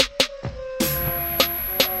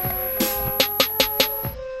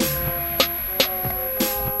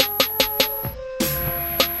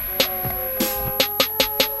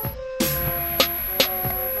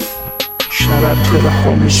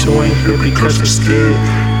homies who ain't here because they're scared.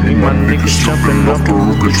 Me my niggas jumping off the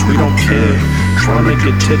roof, bitch, we don't care. Tryna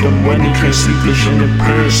get to the money, can't see vision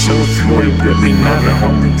impaired. So if you ain't with me now, the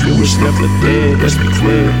homie you was never there. Let's be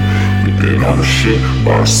clear, we did all the shit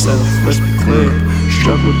by ourselves. Let's be clear,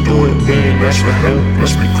 struggle through it, we ain't ask for help.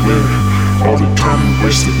 Let's be clear, all the time we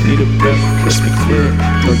wasted needed better. Let's be clear,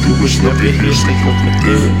 no you was never here, stay hoping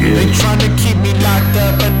good. Yeah. They tryna keep me locked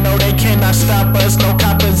up, but no they cannot stop us. No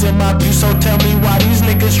coppers in my view, so tell me why these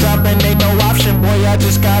niggas dropping. Ain't no option, boy, I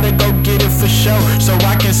just gotta go get it for show. So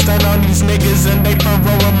I can stun on these niggas and they front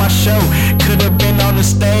row of my show. Could've been on the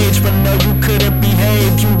stage, but no you could've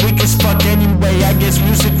behaved. You weak as fuck anyway, I guess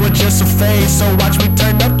music was just a phase. So watch me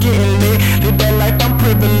turn up getting lit, live that life I'm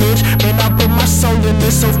privileged. Man, I put my soul in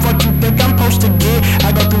this, so fuck you think I'm supposed to get.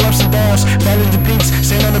 I go through ups and downs, valleys and peaks,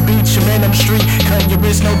 sand on the beach, your man on the street, cutting your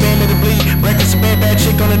wrist, no band, let it bleed. Records a bad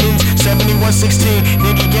chick on the knees, 7116,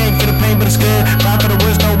 nigga gang for the pain, but it's good. Five for the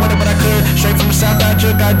woods, no wonder, but I could. Straight from the south, I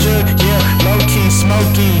jug, yeah, low key,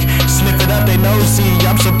 smoky, sniff it up, they nosy.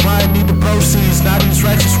 I'm supplying, need the proceeds, now these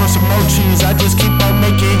righteous want some more cheese. I just keep on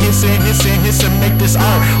making hits and make this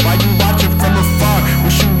art. While you watching from afar,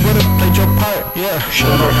 wish you would've played your part, yeah.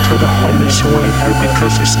 Shout out to the homies who ain't here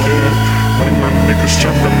because they're scared. When my niggas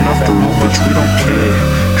jumping off the roof, bitch, we don't care.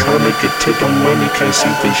 Tryna get to the money, can't see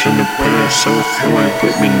vision impaired. So if you ain't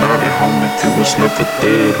with me now, the homie you was never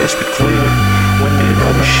there. Let's be clear, we did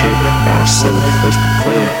all the shit by ourselves. Let's be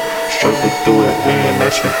clear, struggle through it, we ain't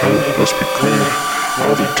ask for help. Let's be clear,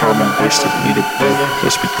 all the time I wasted needed better.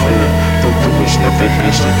 Let's be clear, though you was never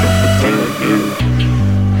here, stay hoping good, yeah.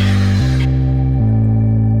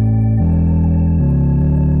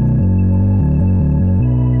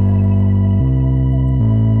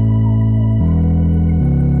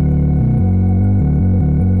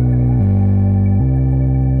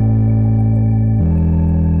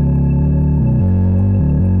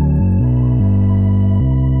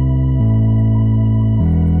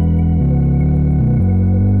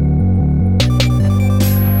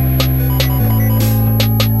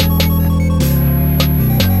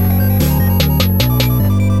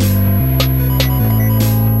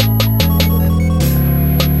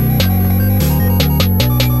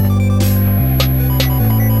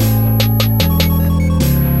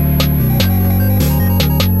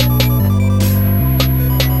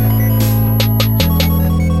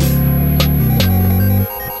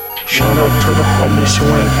 Shout out to the homies who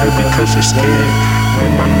ain't here because they're scared.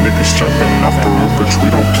 When my niggas jumping off the roof, bitch, we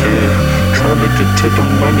don't care. Tryna get to the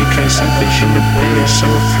money, can't see vision impaired. So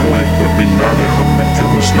if you ain't with me now, the homie you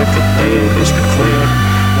was never there. Let's be clear,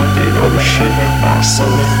 we did all the shit by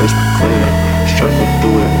ourselves. Let's be clear, struggle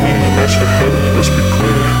through it, we ain't ask for help. Let's be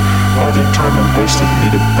clear, all the time I wasted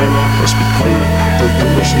needed better. Let's be clear, the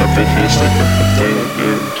was never here, stay hoping good.